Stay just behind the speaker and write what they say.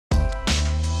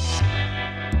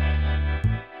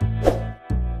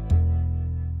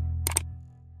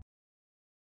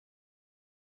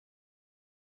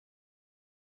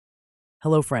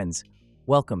Hello friends,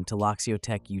 welcome to Loxio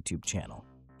Tech YouTube channel.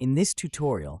 In this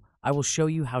tutorial, I will show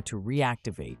you how to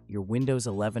reactivate your Windows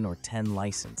 11 or 10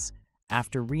 license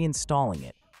after reinstalling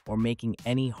it or making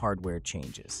any hardware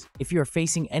changes. If you are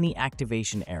facing any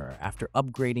activation error after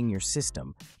upgrading your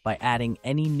system by adding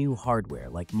any new hardware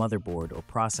like motherboard or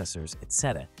processors,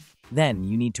 etc., then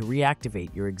you need to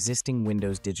reactivate your existing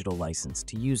Windows digital license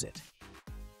to use it.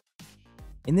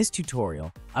 In this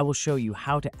tutorial, I will show you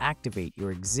how to activate your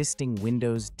existing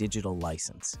Windows digital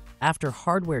license. After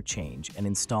hardware change and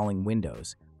installing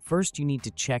Windows, first you need to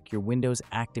check your Windows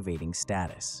activating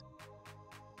status.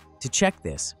 To check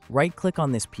this, right-click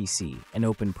on this PC and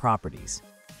open Properties.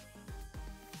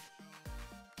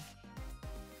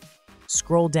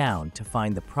 Scroll down to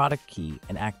find the Product Key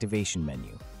and Activation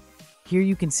menu. Here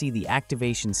you can see the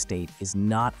activation state is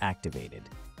not activated.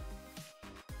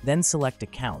 Then select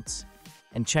Accounts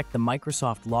and check the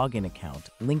Microsoft login account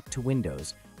linked to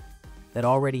Windows that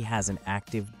already has an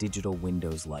active digital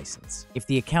Windows license. If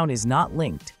the account is not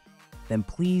linked, then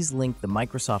please link the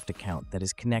Microsoft account that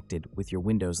is connected with your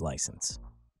Windows license.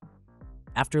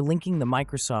 After linking the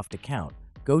Microsoft account,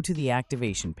 go to the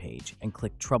activation page and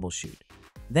click Troubleshoot.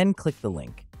 Then click the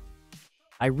link.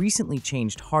 I recently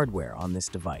changed hardware on this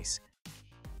device.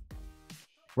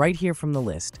 Right here from the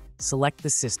list, select the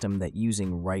system that you're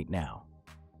using right now.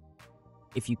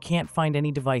 If you can't find any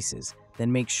devices,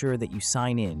 then make sure that you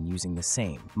sign in using the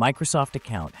same Microsoft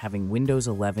account having Windows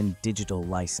 11 digital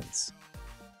license.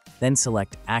 Then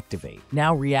select Activate.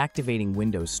 Now reactivating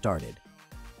Windows started.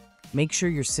 Make sure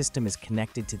your system is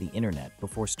connected to the internet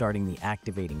before starting the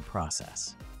activating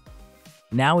process.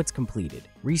 Now it's completed.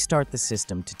 Restart the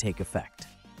system to take effect.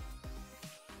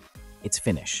 It's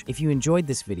finished. If you enjoyed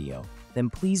this video, then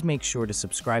please make sure to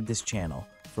subscribe this channel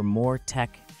for more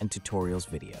tech and tutorials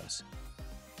videos.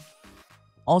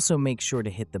 Also make sure to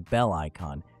hit the bell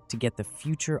icon to get the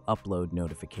future upload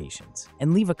notifications.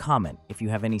 And leave a comment if you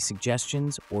have any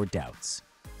suggestions or doubts.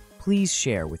 Please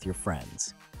share with your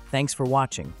friends. Thanks for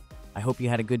watching. I hope you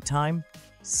had a good time.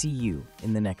 See you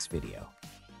in the next video.